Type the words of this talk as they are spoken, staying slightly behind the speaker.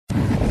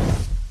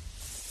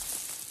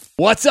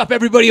What's up,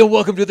 everybody, and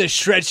welcome to the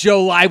Shred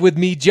Show live with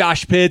me,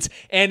 Josh Pitts,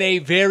 and a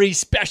very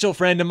special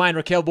friend of mine,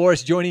 Raquel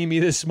Borras, joining me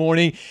this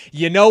morning.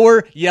 You know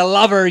her, you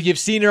love her, you've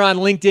seen her on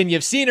LinkedIn,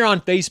 you've seen her on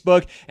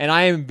Facebook, and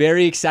I am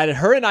very excited.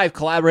 Her and I have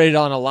collaborated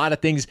on a lot of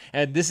things,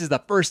 and this is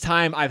the first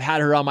time I've had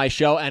her on my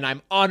show, and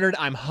I'm honored,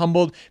 I'm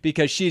humbled,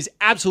 because she's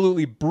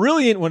absolutely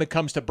brilliant when it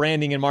comes to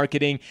branding and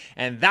marketing,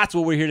 and that's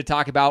what we're here to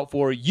talk about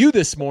for you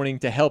this morning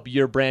to help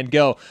your brand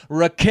go.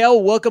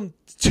 Raquel, welcome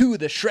to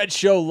the Shred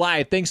Show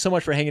live. Thanks so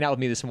much for hanging out with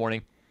me this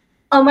morning.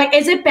 Oh my,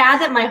 is it bad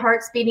that my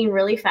heart's beating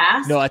really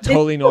fast? No, that's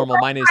totally normal.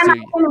 Mine is too. I've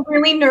been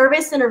really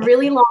nervous in a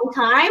really long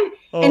time.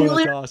 Oh, and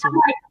that's awesome.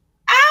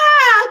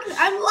 I'm like,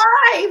 I'm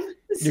live.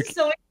 This is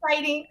so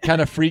exciting.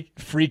 Kind of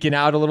freaking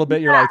out a little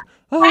bit. You're like,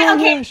 oh my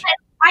gosh.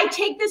 I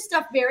take this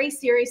stuff very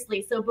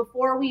seriously. So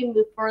before we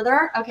move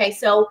further, okay,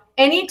 so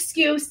any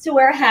excuse to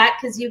wear a hat,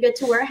 because you get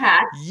to wear a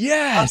hat.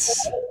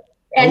 Yes. Okay.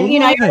 And,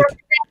 you're working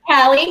at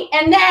Cali.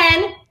 And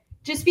then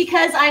just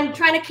because I'm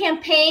trying to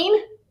campaign,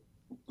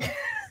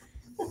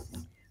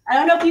 I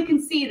don't know if you can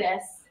see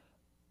this.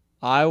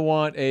 I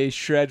want a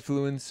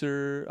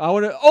Shredfluencer.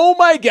 Oh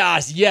my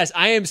gosh. Yes,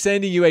 I am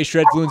sending you a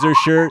Shredfluencer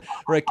shirt.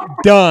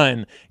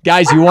 Done.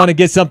 Guys, you want to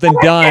get something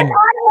done.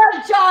 I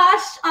love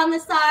Josh on the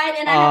side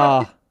and I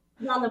have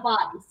on the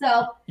bottom.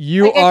 So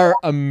you are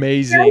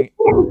amazing.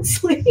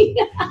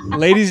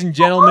 Ladies and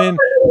gentlemen,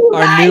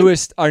 our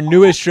newest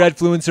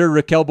Shredfluencer,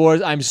 Raquel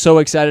Borras. I'm so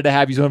excited to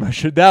have you on my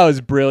show. That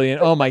was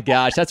brilliant. Oh my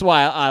gosh. That's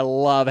why I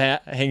love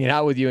hanging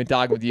out with you and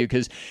talking with you,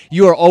 because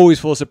you are always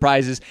full of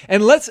surprises.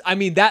 And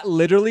that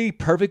literally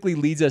perfectly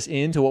leads us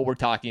into what we're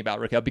talking about,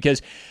 Raquel,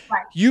 because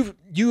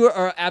you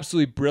are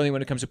absolutely brilliant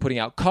when it comes to putting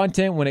out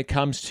content, when it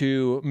comes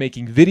to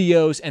making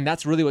videos, and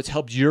that's really what's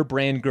helped your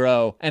brand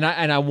grow. And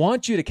I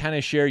want you to kind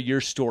of share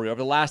your story. Over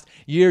the last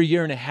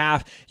year and a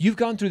half, you've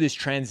gone through this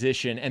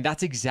transition, and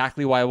that's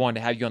exactly why I wanted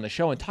to have you on the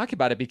show and talk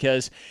about it,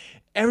 because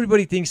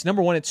everybody thinks,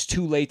 number one, it's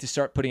too late to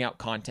start putting out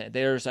content.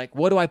 There's like,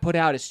 what do I put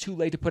out? It's too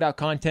late to put out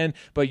content.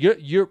 But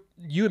you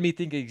and me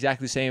think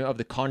exactly the same of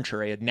the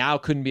contrary. Now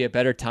couldn't be a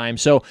better time.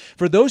 So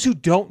for those who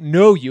don't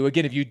know you,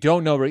 again, if you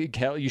don't know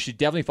Raquel, you should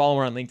definitely follow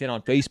her on LinkedIn,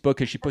 on Facebook,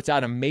 because she puts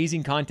out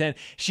amazing content.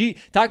 She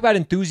talk about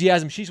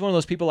enthusiasm. She's one of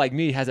those people like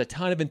me, has a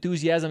ton of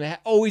enthusiasm,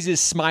 always is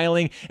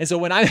smiling. And so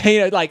when I'm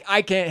hanging out, like,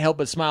 I can't help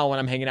but smile when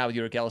I'm hanging out with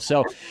you, Raquel.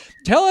 So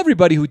tell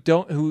everybody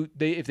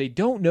if they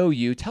don't know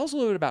you, tell us a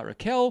little bit about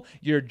Raquel,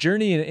 your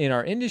journey in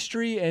our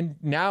industry, and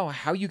now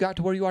how you got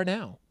to where you are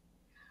now.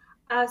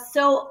 Let's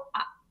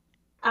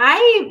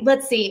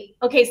see.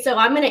 Okay, so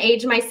I'm going to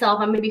age myself.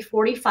 I'm going to be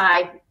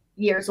 45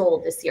 years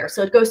old this year.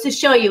 So it goes to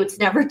show you it's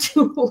never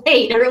too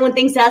late. Everyone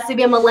thinks it has to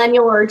be a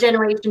millennial or a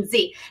Generation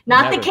Z.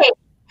 Not the case.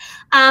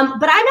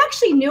 But I'm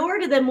actually newer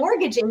to the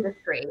mortgage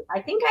industry.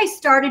 I think I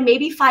started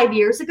maybe 5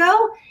 years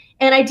ago,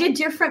 and I did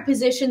different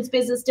positions: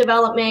 business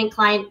development,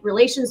 client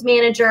relations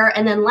manager.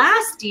 And then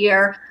last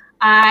year,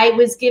 I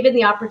was given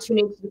the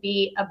opportunity to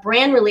be a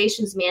brand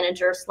relations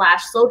manager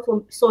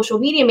 / social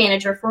media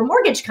manager for a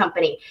mortgage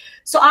company.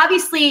 So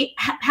obviously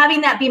having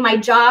that be my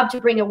job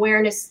to bring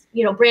awareness,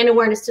 brand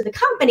awareness to the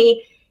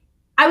company,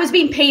 I was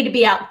being paid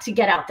to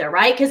get out there,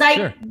 right? Because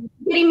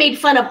getting made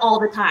fun of all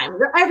the time.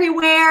 You're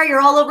everywhere,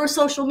 you're all over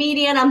social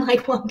media. And I'm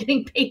like, well, I'm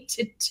getting paid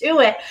to do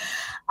it.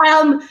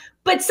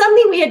 But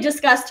something we had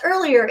discussed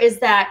earlier is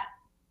that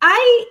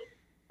I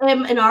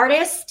am an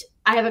artist.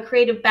 I have a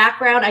creative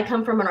background. I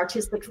come from an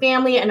artistic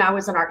family, and I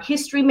was an art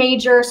history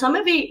major. So I'm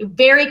a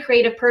very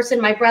creative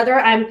person. My brother,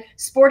 I'm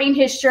sporting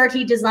his shirt.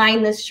 He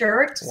designed this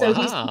shirt. So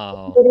he's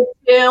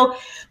too.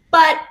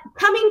 But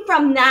coming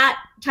from that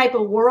type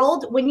of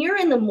world, when you're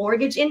in the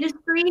mortgage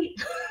industry,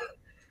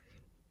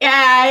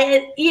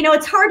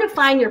 it's hard to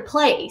find your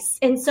place.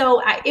 And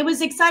so it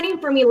was exciting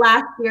for me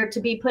last year to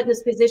be put in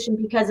this position,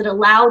 because it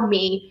allowed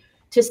me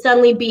to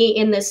suddenly be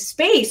in this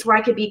space where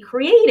I could be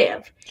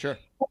creative. Sure.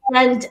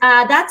 And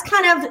that's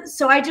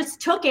so I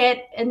just took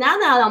it. And now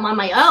that I'm on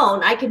my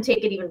own, I can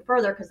take it even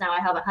further, because now I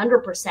have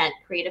 100%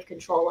 creative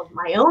control of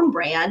my own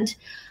brand.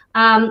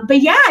 But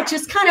yeah, it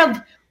just kind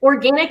of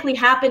organically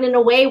happened in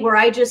a way where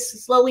I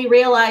just slowly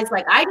realized,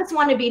 like, I just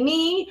want to be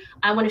me.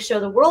 I want to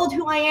show the world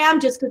who I am.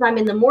 Just because I'm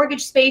in the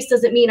mortgage space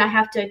doesn't mean I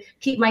have to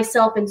keep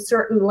myself in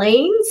certain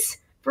lanes,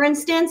 for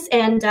instance.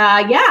 And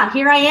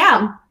here I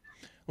am.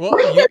 Well,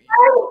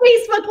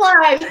 Facebook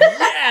Live.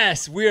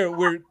 Yes,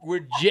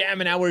 we're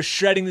jamming out. We're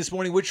shredding this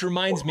morning, which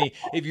reminds me,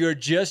 if you're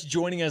just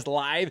joining us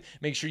live,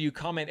 make sure you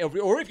comment.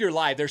 Or if you're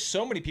live, there's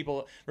so many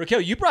people.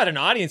 Raquel, you brought an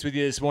audience with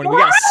you this morning. We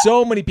got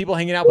so many people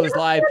hanging out with us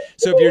live.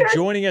 So if you're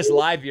joining us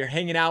live, if you're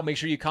hanging out, make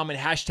sure you comment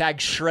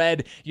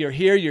 #shred. You're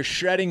here, you're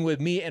shredding with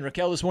me and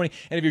Raquel this morning.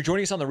 And if you're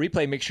joining us on the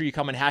replay, make sure you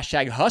comment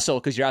 #hustle,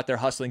 because you're out there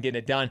hustling, getting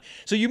it done.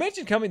 So you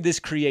mentioned this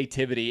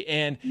creativity,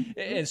 and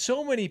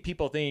so many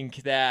people think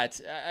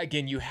that,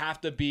 again, you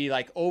have to be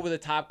like over the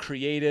top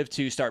creative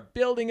to start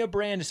building a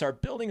brand, to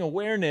start building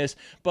awareness.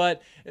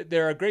 But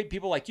there are great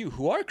people like you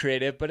who are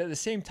creative, but at the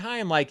same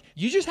time, like,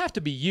 you just have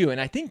to be you. And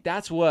I think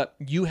that's what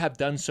you have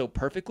done so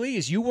perfectly,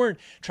 is you weren't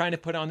trying to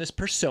put on this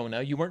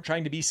persona. You weren't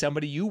trying to be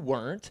somebody you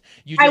weren't.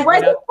 I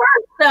wasn't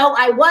first, So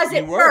I was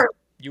at first.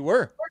 You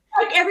were.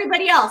 Like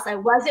everybody else, I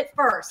was at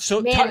first.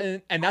 So,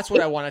 and that's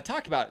what I want to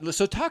talk about.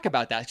 So talk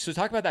about that. So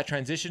talk about that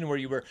transition where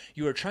you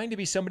were trying to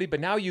be somebody, but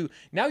now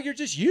you're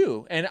just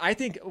you. And I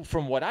think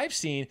from what I've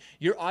seen,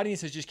 your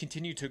audience has just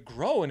continued to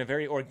grow in a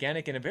very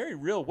organic and a very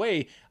real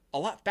way, a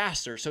lot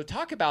faster. So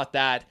talk about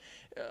that.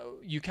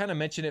 You kind of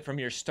mentioned it from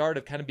your start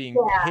of kind of being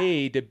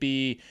paid to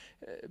be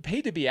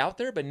out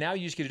there, but now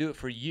you just get to do it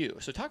for you.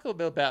 So talk a little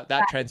bit about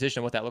that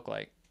transition, what that looked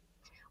like.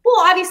 Well,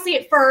 obviously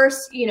at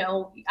first,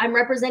 I'm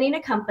representing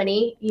a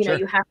company, Sure.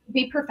 You have to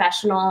be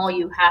professional.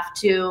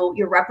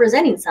 You're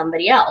representing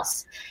somebody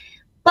else.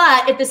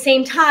 But at the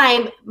same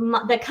time,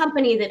 the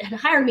company that had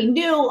hired me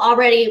knew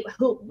already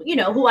who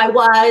I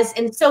was.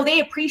 And so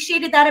they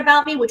appreciated that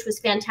about me, which was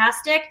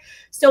fantastic.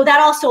 So that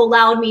also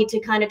allowed me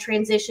to kind of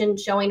transition,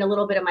 showing a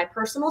little bit of my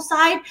personal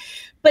side.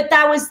 But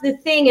that was the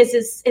thing is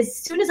as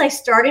soon as I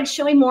started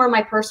showing more of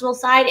my personal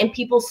side and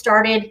people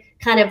started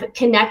kind of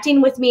connecting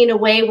with me in a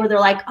way where they're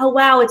like, oh,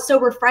 wow, it's so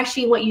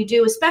refreshing what you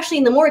do, especially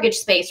in the mortgage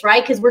space,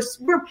 right? Because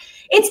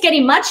it's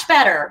getting much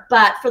better.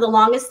 But for the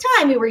longest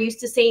time, we were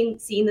used to seeing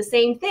the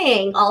same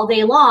thing all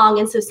day long.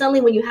 And so suddenly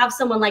when you have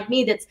someone like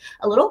me that's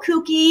a little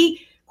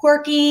kooky,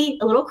 quirky,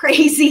 a little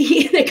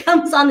crazy that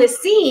comes on the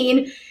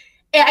scene,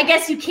 I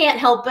guess you can't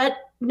help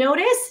but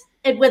notice.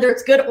 And whether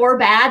it's good or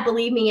bad,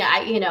 believe me,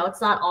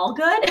 it's not all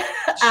good.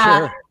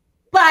 Sure.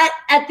 But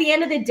at the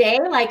end of the day,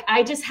 like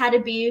I just had to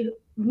be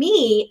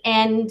me.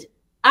 And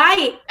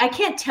I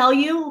can't tell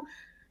you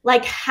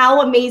like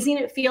how amazing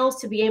it feels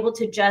to be able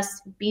to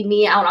just be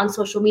me out on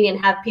social media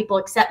and have people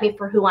accept me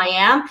for who I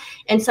am.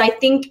 And so I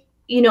think,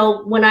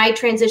 when I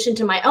transitioned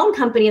to my own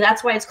company,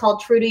 that's why it's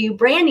called True to You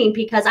branding,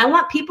 because I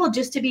want people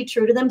just to be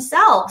true to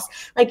themselves.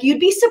 Like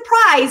you'd be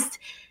surprised.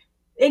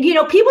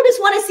 People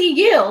just want to see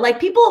you. Like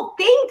people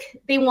think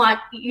they want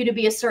you to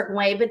be a certain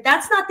way, but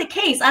that's not the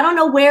case. I don't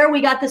know where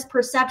we got this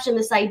perception,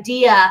 this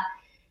idea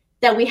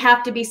that we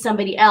have to be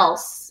somebody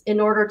else in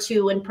order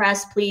to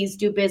impress, please,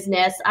 do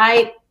business.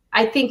 I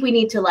think we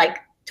need to like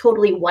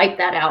totally wipe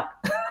that out.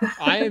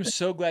 I am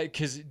so glad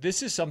because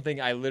this is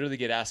something I literally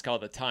get asked all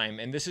the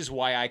time. And this is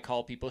why I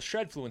call people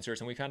shredfluencers.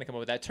 And we kind of come up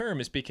with that term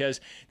is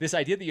because this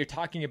idea that you're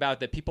talking about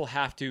that people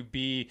have to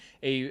be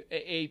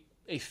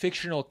a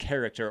fictional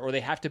character or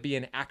they have to be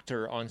an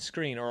actor on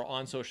screen or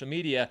on social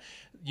media.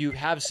 You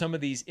have some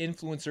of these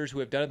influencers who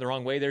have done it the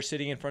wrong way. They're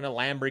sitting in front of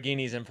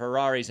Lamborghinis and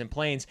Ferraris and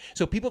planes.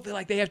 So people feel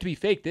like they have to be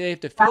fake. They have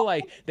to feel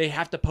like they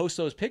have to post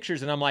those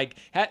pictures. And I'm like,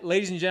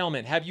 ladies and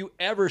gentlemen, have you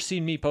ever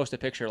seen me post a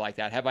picture like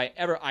that? Have I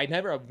ever? I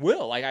never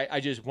will. Like I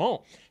just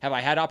won't. Have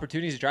I had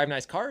opportunities to drive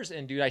nice cars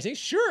and do nice things?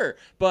 Sure.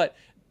 But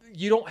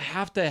you don't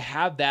have to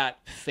have that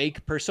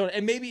fake persona.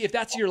 And maybe if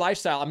that's your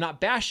lifestyle, I'm not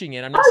bashing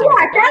it. I'm not saying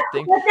it's a bad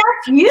thing. But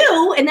that's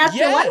you, and that's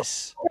your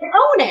life.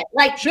 Own it.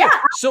 Like, sure.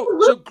 Yeah.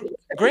 So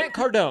Grant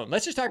Cardone,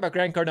 let's just talk about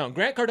Grant Cardone.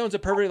 Grant Cardone's a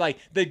perfect, like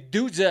the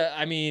dude's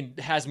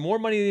has more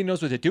money than he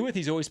knows what to do with.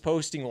 He's always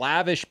posting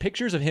lavish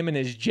pictures of him in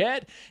his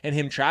jet and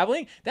him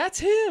traveling. That's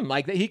him.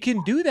 Like he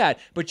can do that,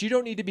 but you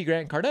don't need to be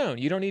Grant Cardone.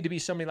 You don't need to be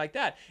somebody like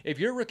that. If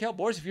you're Raquel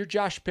Borras, if you're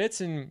Josh Pitts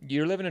and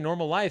you're living a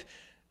normal life,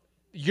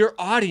 your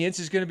audience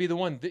is going to be the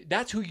one.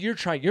 That's who you're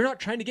trying. You're not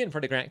trying to get in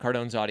front of Grant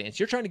Cardone's audience.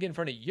 You're trying to get in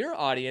front of your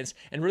audience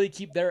and really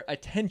keep their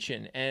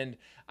attention. And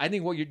I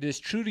think this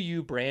True to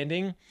You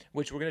branding,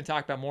 which we're going to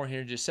talk about more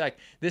here in just a sec,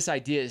 this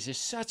idea is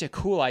just such a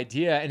cool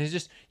idea. And it's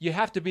just, you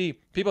have to be,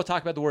 people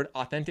talk about the word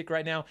authentic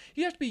right now.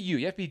 You have to be you.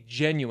 You have to be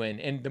genuine.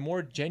 And the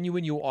more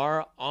genuine you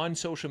are on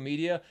social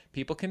media,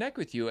 people connect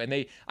with you. And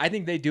I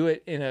think they do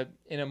it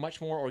in a much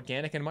more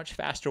organic and much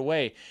faster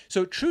way.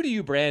 So True to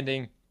You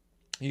branding,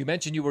 you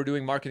mentioned you were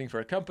doing marketing for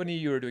a company,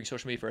 you were doing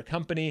social media for a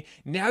company.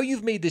 Now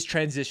you've made this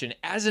transition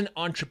as an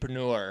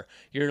entrepreneur.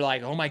 You're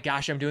like, oh my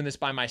gosh, I'm doing this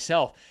by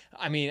myself.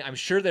 I mean, I'm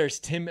sure there's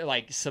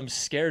some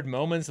scared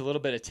moments, a little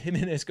bit of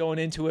timidness going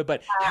into it,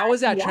 but how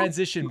has that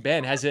transition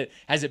been? Has it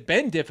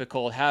been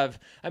difficult?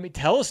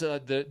 Tell us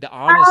the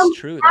honest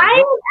truth.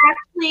 I'm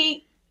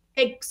actually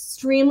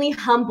extremely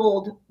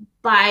humbled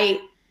by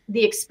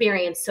the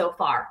experience so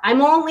far.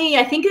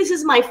 I think this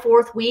is my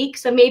fourth week,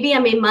 so maybe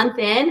I'm a month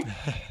in.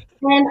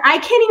 And I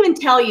can't even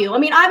tell you. I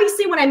mean,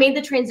 obviously, when I made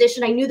the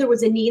transition, I knew there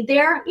was a need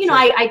there. Sure.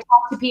 I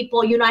talked to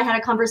people. You and I had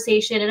a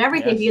conversation and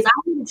everything because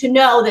I needed to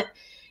know that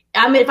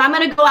if I'm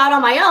going to go out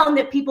on my own,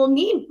 that people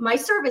need my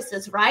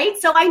services, right?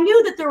 So I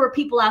knew that there were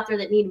people out there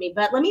that need me.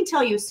 But let me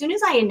tell you, as soon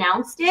as I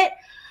announced it,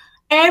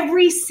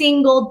 every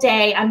single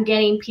day I'm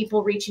getting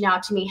people reaching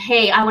out to me.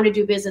 Hey, I want to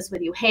do business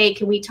with you. Hey,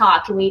 can we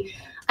talk?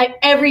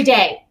 Every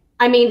day.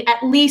 I mean,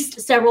 at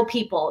least several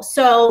people.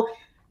 So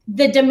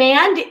the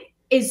demand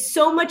is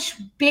so much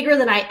bigger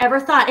than I ever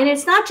thought. And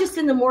it's not just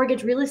in the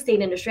mortgage real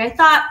estate industry. I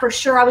thought for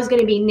sure I was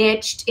going to be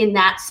niched in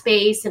that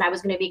space and I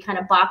was going to be kind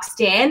of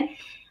boxed in.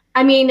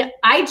 I mean,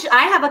 I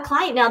have a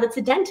client now that's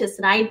a dentist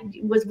and I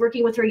was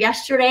working with her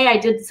yesterday. I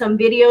did some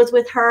videos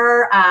with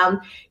her. I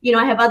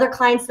have other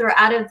clients that are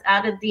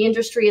out of the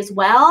industry as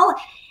well.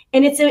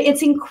 And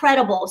it's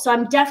incredible. So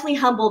I'm definitely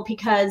humbled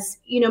because,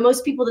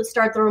 most people that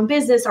start their own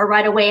business are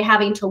right away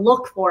having to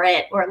look for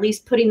it or at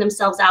least putting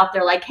themselves out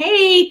there like,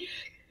 hey,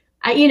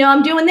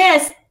 I'm doing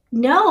this.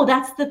 No,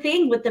 that's the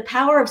thing with the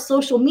power of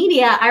social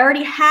media. I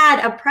already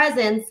had a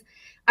presence.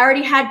 I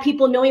already had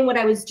people knowing what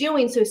I was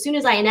doing. So as soon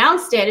as I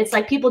announced it, it's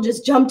like people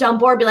just jumped on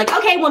board, be like,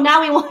 okay, well,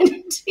 now we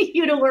want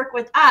you to work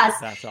with us.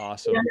 That's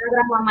awesome. Now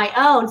that I'm on my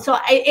own. So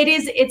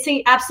it's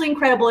absolutely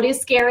incredible. It is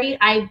scary.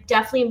 I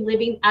definitely am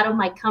living out of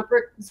my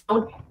comfort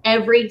zone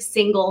every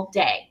single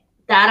day.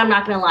 That I'm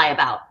not going to lie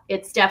about.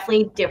 It's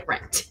definitely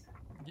different,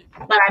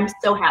 but I'm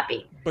so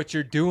happy. But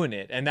you're doing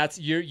it, and that's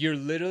you're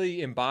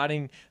literally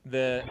embodying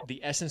the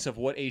essence of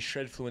what a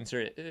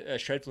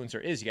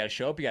shredfluencer is. You got to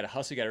show up, you got to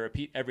hustle, you got to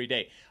repeat every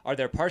day. Are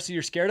there parts that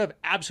you're scared of?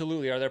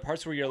 Absolutely. Are there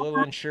parts where you're a little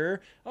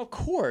unsure? Of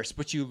course,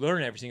 but you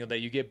learn every single day.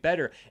 You get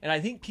better, and I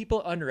think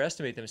people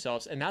underestimate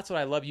themselves, and that's what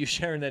I love you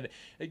sharing. That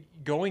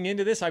going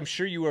into this, I'm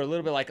sure you were a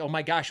little bit like, oh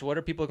my gosh, what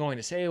are people going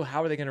to say?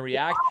 How are they going to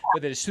react?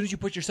 But then as soon as you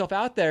put yourself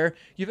out there,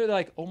 you're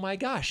like, oh my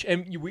gosh.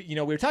 And we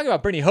were talking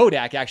about Brittany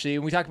Hodak actually,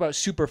 and we talked about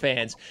super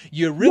fans.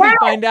 You really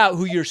find out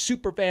who your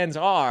super fans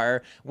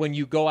are when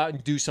you go out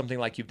and do something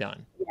like you've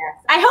done. Yes.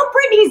 I hope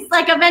Brittany's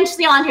like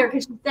eventually on here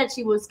because she said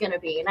she was going to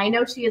be. And I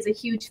know she is a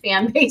huge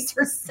fan base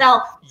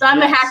herself. So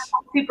I'm a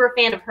super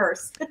fan of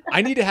hers.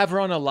 I need to have her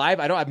on a live.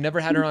 I've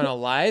never had her on a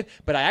live,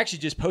 but I actually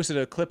just posted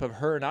a clip of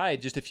her and I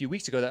just a few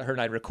weeks ago that her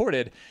and I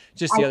recorded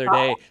just the other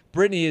day.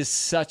 Brittany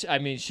is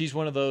she's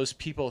one of those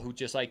people who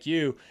just like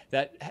you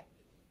that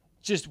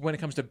just when it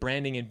comes to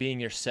branding and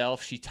being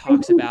yourself, she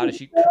talks about it.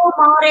 She's so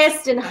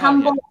modest and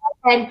humble.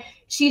 And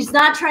she's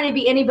not trying to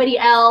be anybody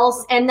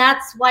else. And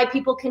that's why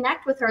people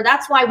connect with her.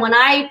 That's why when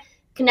I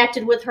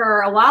connected with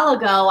her a while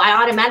ago,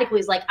 I automatically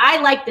was like,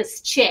 I like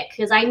this chick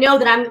because I know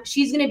that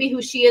she's going to be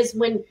who she is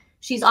when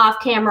she's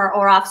off camera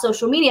or off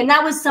social media. And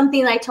that was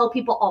something that I tell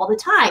people all the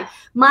time.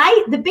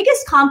 The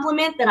biggest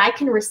compliment that I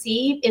can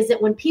receive is that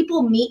when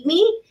people meet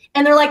me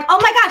and they're like, oh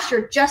my gosh,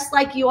 you're just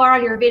like you are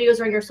on your videos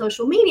or on your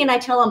social media. And I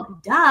tell them,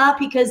 duh,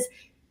 because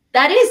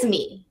that is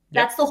me.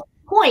 Yep. That's the whole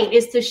point,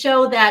 is to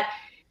show that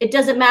it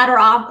doesn't matter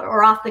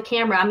off the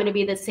camera. I'm going to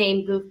be the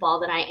same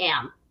goofball that I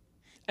am.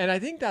 And I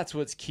think that's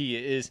what's key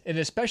is, and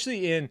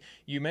especially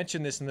you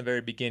mentioned this in the very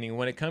beginning,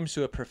 when it comes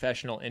to a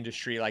professional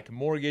industry like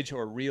mortgage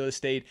or real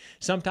estate,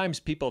 sometimes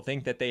people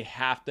think that they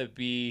have to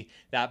be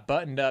that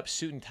buttoned up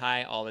suit and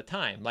tie all the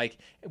time,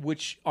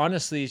 which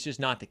honestly is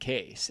just not the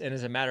case. And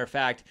as a matter of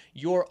fact,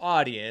 your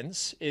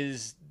audience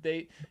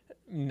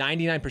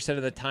 99%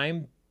 of the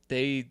time,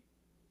 they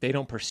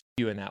don't perceive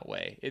you in that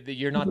way.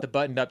 You're not the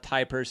buttoned up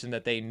tie person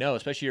that they know,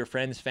 especially your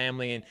friends,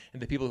 family, and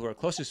the people who are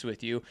closest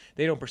with you.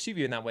 They don't perceive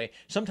you in that way.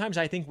 Sometimes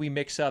I think we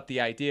mix up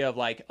the idea of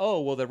like,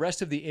 oh, well, the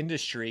rest of the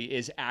industry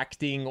is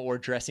acting or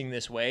dressing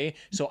this way,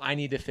 so I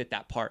need to fit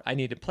that part. I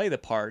need to play the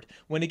part.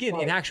 When again,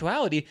 in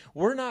actuality,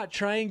 we're not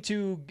trying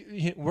to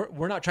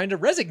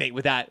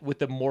resonate with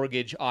the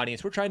mortgage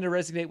audience. We're trying to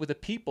resonate with the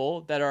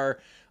people that are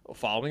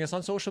following us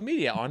on social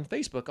media, on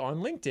Facebook, on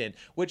LinkedIn,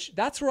 which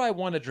that's where I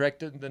want to direct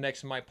the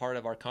next my part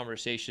of our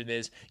conversation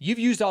is you've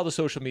used all the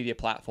social media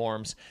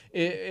platforms.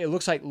 It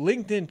looks like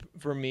LinkedIn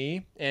for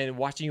me, and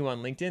watching you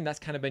on LinkedIn, that's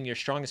kind of been your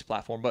strongest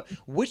platform. But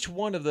which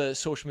one of the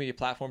social media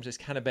platforms has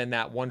kind of been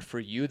that one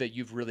for you that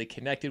you've really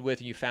connected with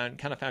and you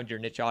found your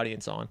niche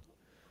audience on?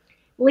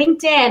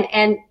 LinkedIn.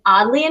 And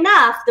oddly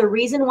enough, the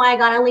reason why I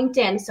got on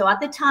LinkedIn, so at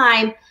the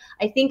time,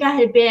 I think I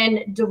had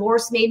been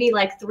divorced maybe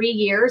like 3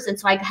 years. And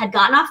so I had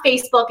gotten off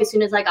Facebook as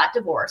soon as I got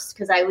divorced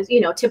because I was,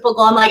 typical.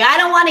 I'm like, I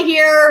don't want to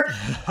hear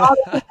all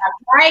this stuff,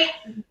 right?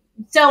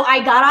 So I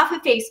got off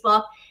of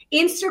Facebook.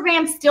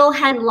 Instagram still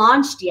hadn't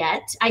launched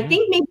yet. I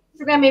think maybe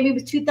Instagram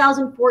was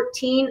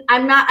 2014.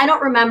 I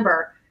don't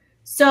remember.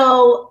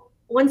 So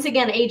once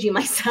again, aging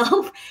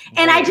myself.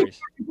 And I just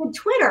did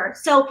Twitter.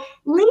 So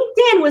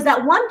LinkedIn was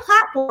that one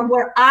platform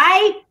where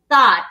I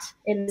thought,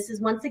 and this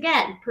is once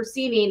again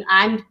perceiving,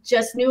 I'm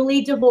just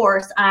newly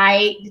divorced.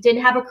 I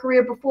didn't have a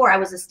career before. I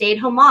was a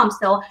stay-at-home mom.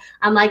 So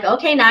I'm like,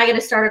 okay, now I got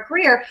to start a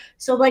career.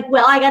 So like,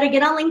 well, I got to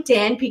get on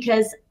LinkedIn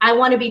because I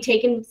want to be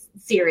taken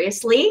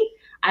seriously.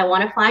 I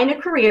want to find a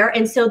career.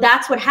 And so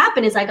that's what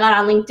happened is I got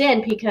on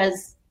LinkedIn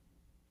because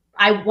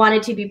I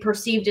wanted to be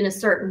perceived in a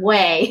certain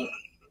way.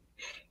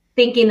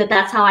 Thinking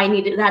that's how I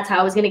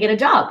was going to get a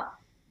job.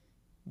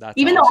 That's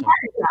even awesome. Though I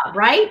had a job,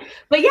 right?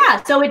 But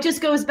yeah, so it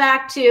just goes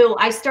back to,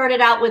 I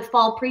started out with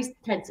false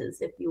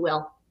pretenses, if you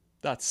will.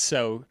 That's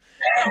so,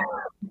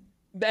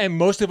 and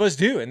most of us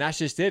do. And that's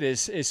just it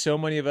is so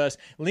many of us.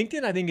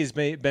 LinkedIn, I think, has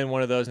been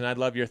one of those, and I'd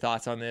love your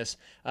thoughts on this.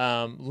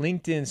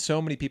 LinkedIn, so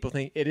many people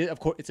think it is, of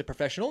course, it's a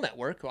professional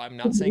network. Well, I'm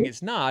not saying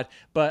it's not,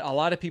 but a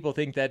lot of people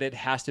think that it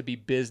has to be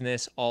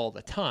business all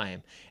the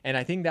time. And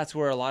I think that's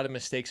where a lot of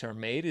mistakes are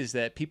made, is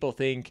that people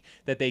think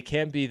that they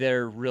can't be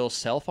their real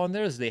self on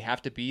there. They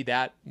have to be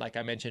that, like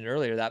I mentioned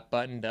earlier, that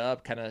buttoned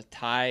up kind of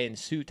tie and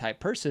suit type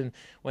person,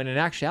 when in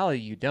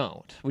actuality you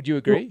don't. Would you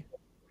agree?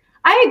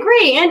 I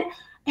agree. And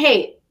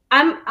hey,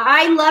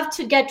 I love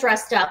to get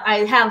dressed up.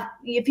 I have,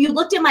 if you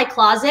looked at my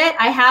closet,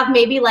 I have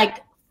maybe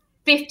like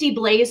 50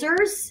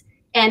 blazers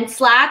and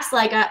slacks.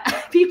 Like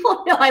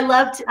people know I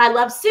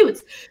love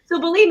suits. So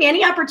believe me,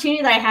 any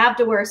opportunity that I have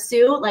to wear a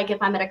suit, like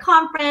if I'm at a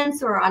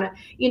conference or on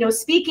a,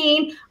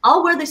 speaking,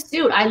 I'll wear the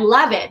suit. I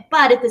love it.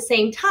 But at the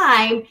same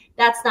time,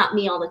 that's not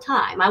me all the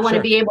time. I want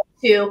to be able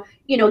to,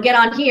 get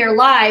on here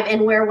live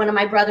and wear one of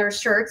my brother's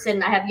shirts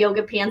and I have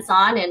yoga pants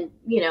on and,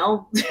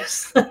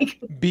 just like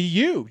be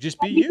you, just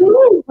be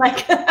you.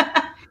 Like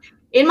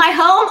in my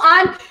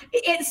home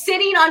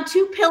sitting on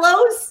two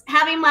pillows,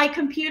 having my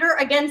computer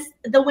against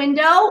the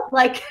window,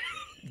 like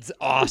it's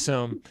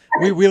awesome.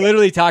 We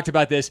literally talked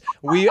about this.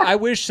 I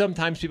wish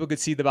sometimes people could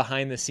see the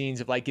behind the scenes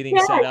of like getting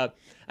set up.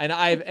 And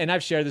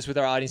I've shared this with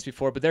our audience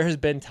before, but there has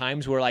been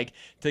times where like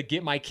to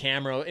get my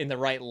camera in the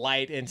right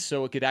light and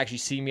so it could actually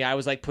see me, I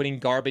was like putting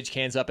garbage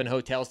cans up in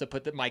hotels to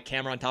put my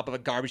camera on top of a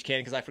garbage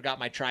can because I forgot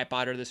my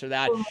tripod or this or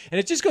that. And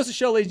it just goes to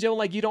show, ladies and gentlemen,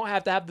 like you don't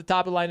have to have the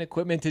top of the line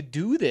equipment to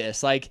do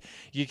this. Like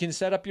you can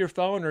set up your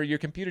phone or your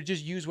computer,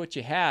 just use what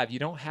you have. You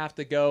don't have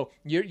to go,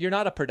 you're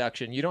not a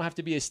production. You don't have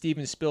to be a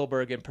Steven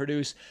Spielberg and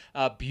produce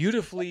a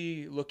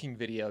beautifully looking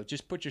video.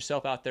 Just put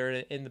yourself out there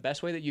in the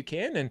best way that you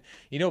can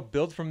and,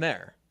 build from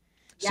there.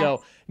 Yes.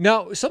 So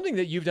now something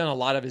that you've done a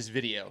lot of is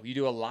video. You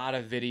do a lot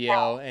of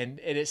video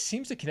and it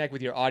seems to connect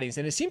with your audience.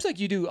 And it seems like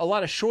you do a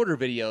lot of shorter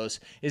videos.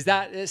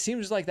 It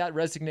seems like that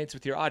resonates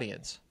with your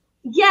audience.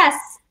 Yes.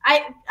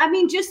 I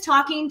mean, just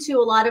talking to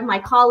a lot of my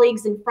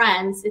colleagues and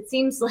friends, it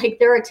seems like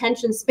their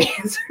attention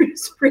spans are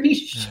just pretty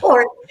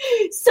short.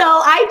 So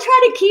I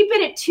try to keep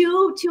it at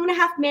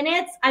 2.5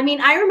 minutes. I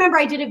mean, I remember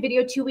I did a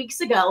video 2 weeks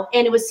ago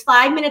and it was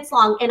 5 minutes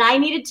long and I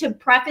needed to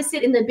preface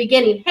it in the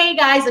beginning. Hey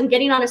guys, I'm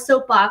getting on a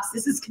soapbox.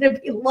 This is going to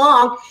be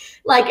long.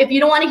 Like if you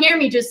don't want to hear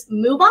me, just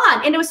move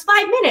on. And it was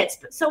 5 minutes.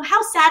 So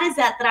how sad is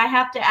that I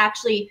have to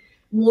actually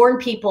warn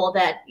people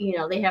that,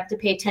 they have to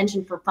pay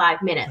attention for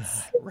 5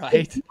 minutes.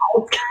 Right.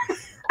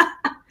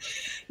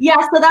 Yeah,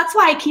 so that's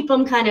why I keep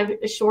them kind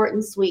of short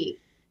and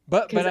sweet.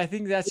 But I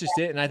think that's just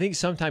it. And I think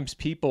sometimes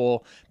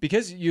people,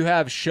 because you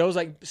have shows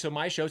so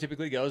my show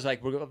typically goes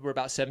like, we're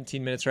about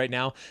 17 minutes right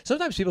now.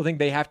 Sometimes people think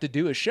they have to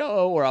do a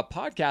show or a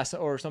podcast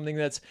or something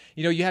that's,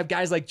 you have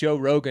guys like Joe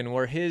Rogan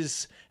where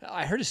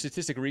I heard a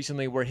statistic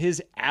recently where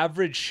his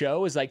average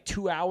show is like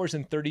 2 hours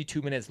and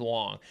 32 minutes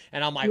long.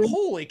 And I'm like,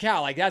 holy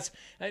cow, like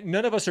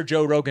none of us are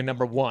Joe Rogan,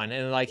 number one.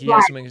 And like, he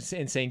has some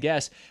insane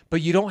guests,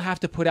 but you don't have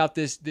to put out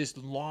this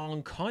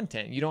long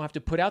content. You don't have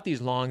to put out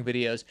these long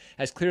videos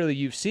as clearly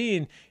you've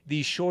seen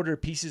these shorter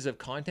pieces of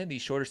content,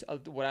 these shorter,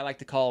 what I like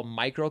to call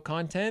micro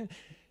content.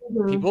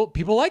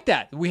 People like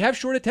that. We have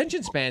short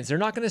attention spans. They're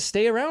not going to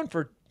stay around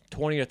for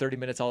 20 or 30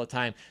 minutes all the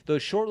time.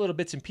 Those short little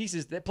bits and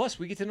pieces plus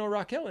we get to know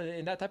Raquel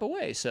in that type of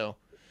way. So.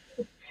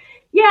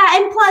 Yeah.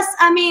 And plus,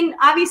 I mean,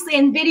 obviously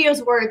in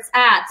videos where it's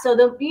at. So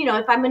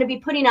if I'm going to be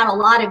putting out a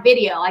lot of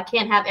video, I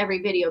can't have every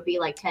video be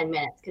like 10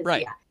 minutes.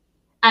 Right. Yeah.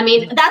 I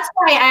mean, that's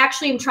why I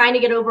actually am trying to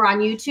get over on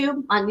the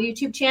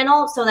YouTube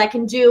channel so that I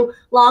can do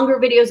longer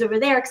videos over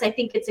there because I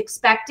think it's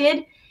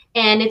expected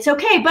and it's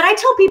okay. But I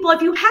tell people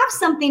if you have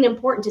something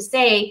important to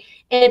say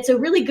and it's a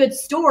really good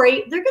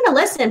story, they're going to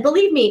listen.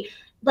 Believe me,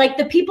 like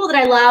the people that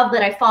I love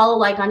that I follow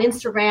like on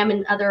Instagram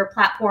and other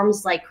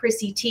platforms like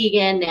Chrissy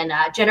Teigen and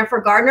Jennifer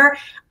Gardner,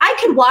 I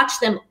could watch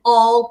them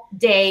all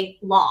day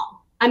long.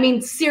 I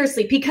mean,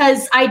 seriously,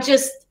 because I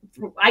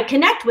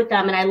connect with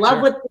them and I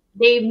love what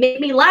they make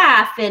me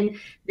laugh and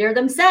they're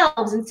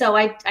themselves. And so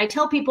I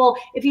tell people,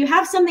 if you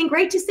have something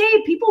great to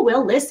say, people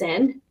will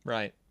listen.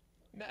 Right.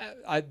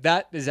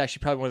 That is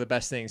actually probably one of the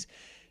best things.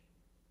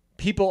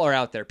 People are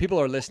out there. People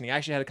are listening. I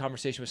actually had a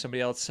conversation with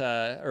somebody else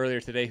earlier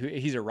today.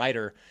 He's a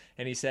writer.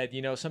 And he said,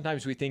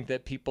 sometimes we think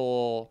that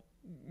people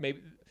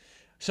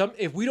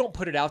if we don't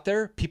put it out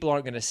there, people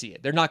aren't going to see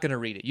it. They're not going to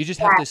read it. You just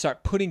have to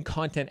start putting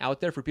content out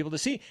there for people to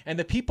see. And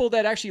the people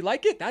that actually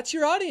like it, that's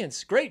your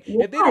audience. Great.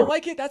 Yeah. If they don't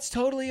like it, that's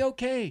totally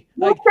okay.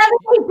 There's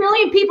 17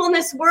 billion people in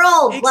this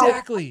world.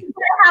 Exactly. Like,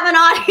 have an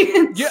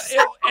audience.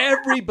 Yeah,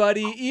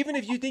 everybody, even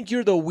if you think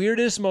you're the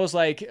weirdest, most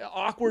like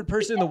awkward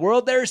person in the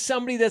world, there's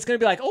somebody that's going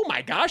to be like, oh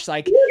my gosh,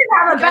 like you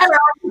have a better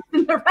audience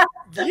than the rest.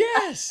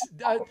 Yes.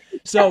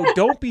 So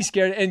don't be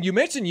scared. And you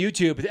mentioned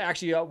YouTube.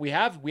 Actually, we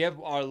have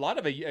a lot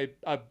of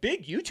a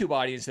big YouTube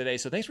audience today.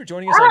 So thanks for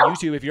joining us on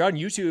YouTube. If you're on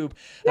YouTube,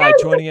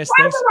 joining us,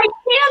 thanks. My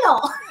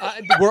channel.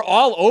 We're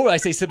all over. I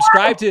say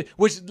subscribe to.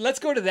 Which let's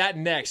go to that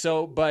next.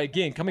 So, but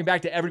again, coming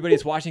back to everybody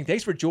that's watching,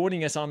 thanks for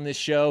joining us on this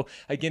show.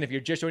 Again, if you're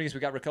just joining us,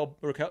 we got Raquel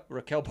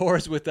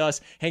Borras with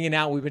us, hanging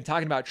out. We've been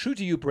talking about True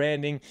to You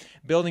branding,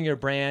 building your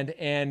brand,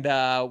 and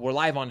we're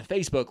live on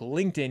Facebook,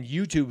 LinkedIn,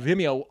 YouTube,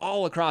 Vimeo,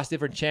 all across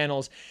different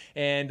channels.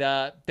 And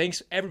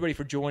thanks everybody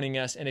for joining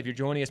us. And if you're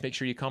joining us, make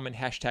sure you comment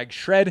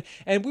 #shred.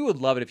 And we would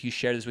love it if you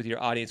share this with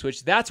your audience,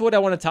 which that's what I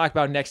want to talk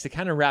about next to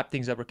kind of wrap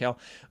things up, Raquel.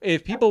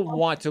 If people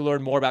want to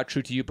learn more about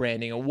True to You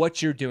branding and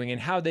what you're doing and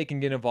how they can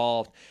get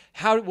involved,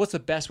 what's the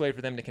best way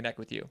for them to connect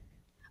with you?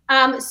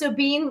 So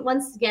being,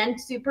 once again,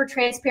 super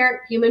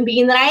transparent human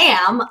being that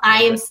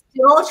I am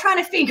still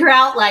trying to figure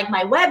out like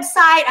my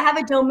website. I have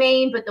a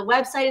domain, but the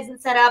website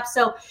isn't set up.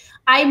 So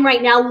I'm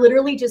right now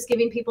literally just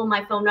giving people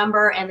my phone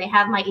number and they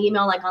have my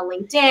email like on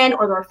LinkedIn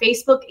or their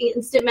Facebook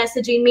instant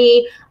messaging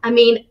me. I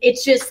mean,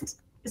 it's just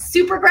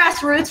super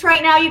grassroots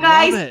right now, you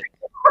guys.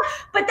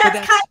 But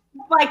that's kind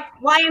of like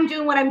why I'm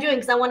doing what I'm doing,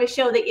 because I want to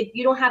show that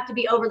you don't have to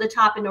be over the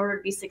top in order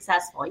to be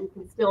successful. You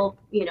can still,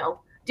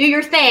 do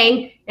your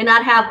thing and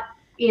not have,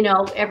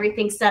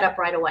 everything set up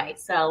right away.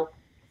 So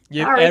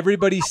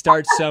everybody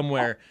starts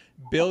somewhere.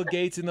 Bill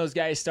Gates and those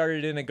guys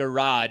started in a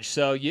garage.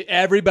 So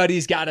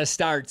everybody's got to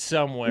start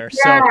somewhere.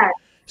 Yeah.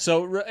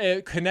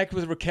 So connect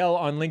with Raquel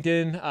on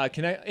LinkedIn,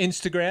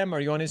 Instagram.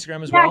 Are you on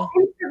Instagram as well?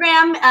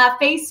 Instagram,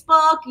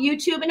 Facebook,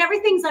 YouTube, and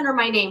everything's under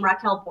my name,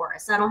 Raquel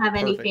Borras. I don't have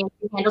any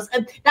fancy handles.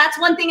 That's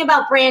one thing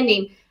about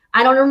branding.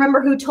 I don't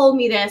remember who told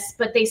me this,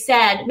 but they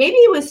said, maybe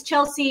it was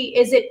Chelsea.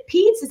 Is it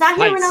Pete's? Is that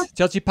who everyone else?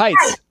 Chelsea Pites.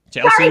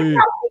 Chelsea. Sorry, Chelsea.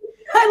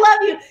 I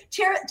love you.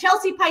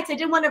 Chelsea Pites. I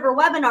did one of her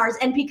webinars,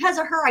 and because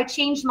of her, I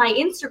changed my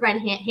Instagram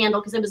handle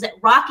because it was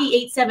at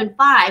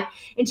Rocky875.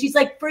 And she's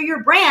like, for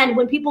your brand,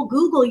 when people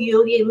Google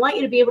you, they want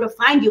you to be able to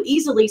find you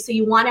easily. So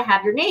you want to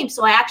have your name.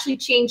 So I actually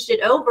changed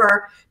it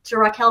over to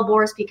Raquel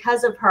Borras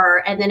because of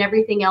her. And then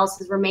everything else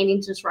is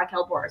remaining just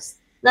Raquel Borras.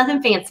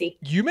 Nothing fancy.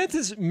 You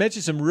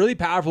mentioned some really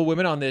powerful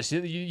women on this.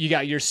 You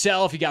got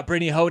yourself, you got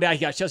Brittany Hodak, you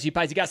got Chelsea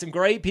Pites, you got some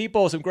great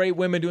people, some great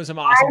women doing some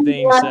awesome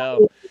things.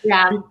 So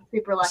yeah, I'm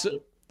super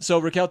lucky. So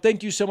Raquel,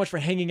 thank you so much for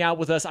hanging out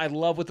with us. I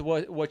love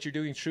what you're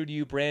doing, True to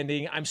You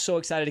branding. I'm so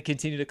excited to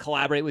continue to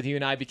collaborate with you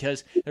and I,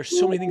 because there's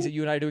so many things that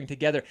you and I are doing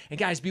together. And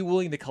guys, be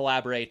willing to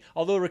collaborate.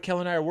 Although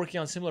Raquel and I are working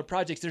on similar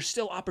projects, there's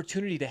still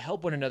opportunity to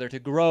help one another, to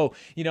grow.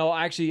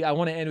 Actually, I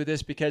want to end with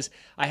this because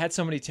I had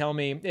somebody tell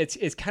me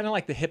it's kind of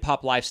like the hip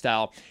hop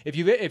lifestyle. If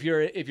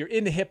you're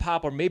into hip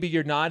hop, or maybe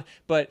you're not,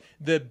 but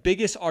the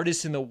biggest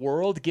artists in the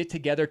world get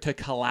together to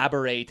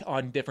collaborate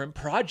on different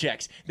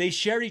projects. They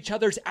share each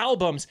other's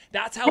albums.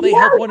 That's how they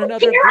help one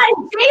another. Yeah,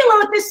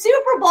 J-Lo at the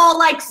Super Bowl,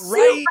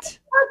 right.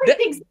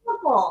 Perfect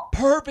example.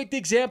 Perfect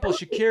example,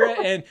 Shakira.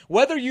 And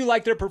whether you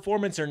like their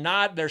performance or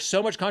not, there's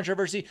so much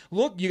controversy.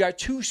 Look, you got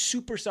two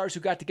superstars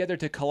who got together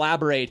to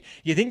collaborate.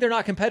 You think they're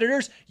not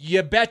competitors?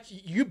 You bet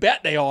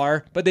they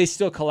are, but they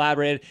still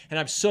collaborated. And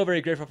I'm so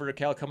very grateful for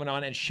Raquel coming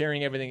on and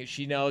sharing everything that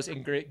she knows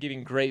and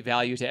giving great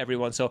value to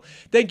everyone. So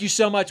thank you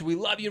so much. We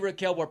love you,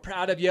 Raquel. We're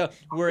proud of you.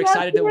 We're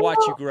excited to watch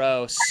you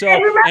grow.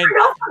 And remember,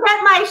 don't forget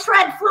my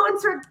Shred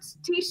Fluencer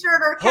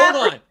t-shirt or cap.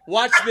 Hold on.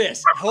 Watch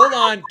this. Hold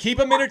on. Keep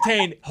them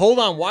entertained. Hold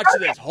on. Watch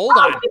this. Hold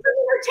on. Keep them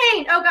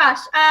entertained. Oh gosh.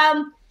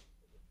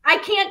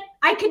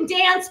 I can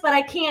dance, but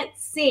I can't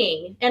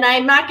sing. And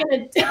I'm not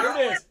going to.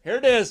 Here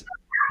it is.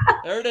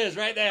 There it is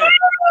right there.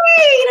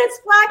 It's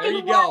black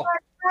and white.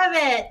 I love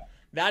it.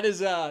 That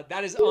is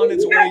on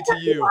its way to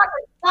you.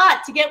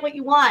 Not to get what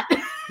you want.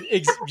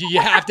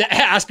 You have to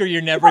ask or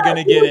you're never going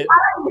to get it.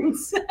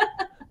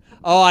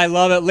 Oh, I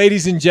love it.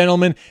 Ladies and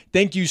gentlemen,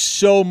 thank you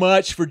so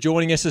much for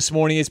joining us this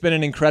morning. It's been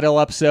an incredible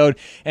episode.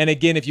 And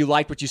again, if you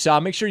liked what you saw,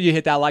 make sure you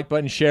hit that like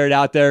button, share it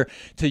out there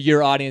to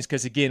your audience,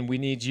 because again, we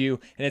need you.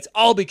 And it's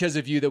all because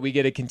of you that we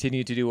get to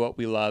continue to do what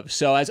we love.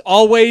 So as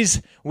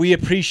always, we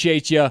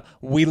appreciate you.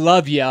 We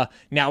love you.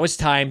 Now it's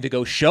time to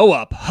go show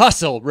up,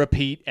 hustle,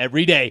 repeat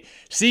every day.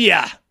 See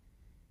ya.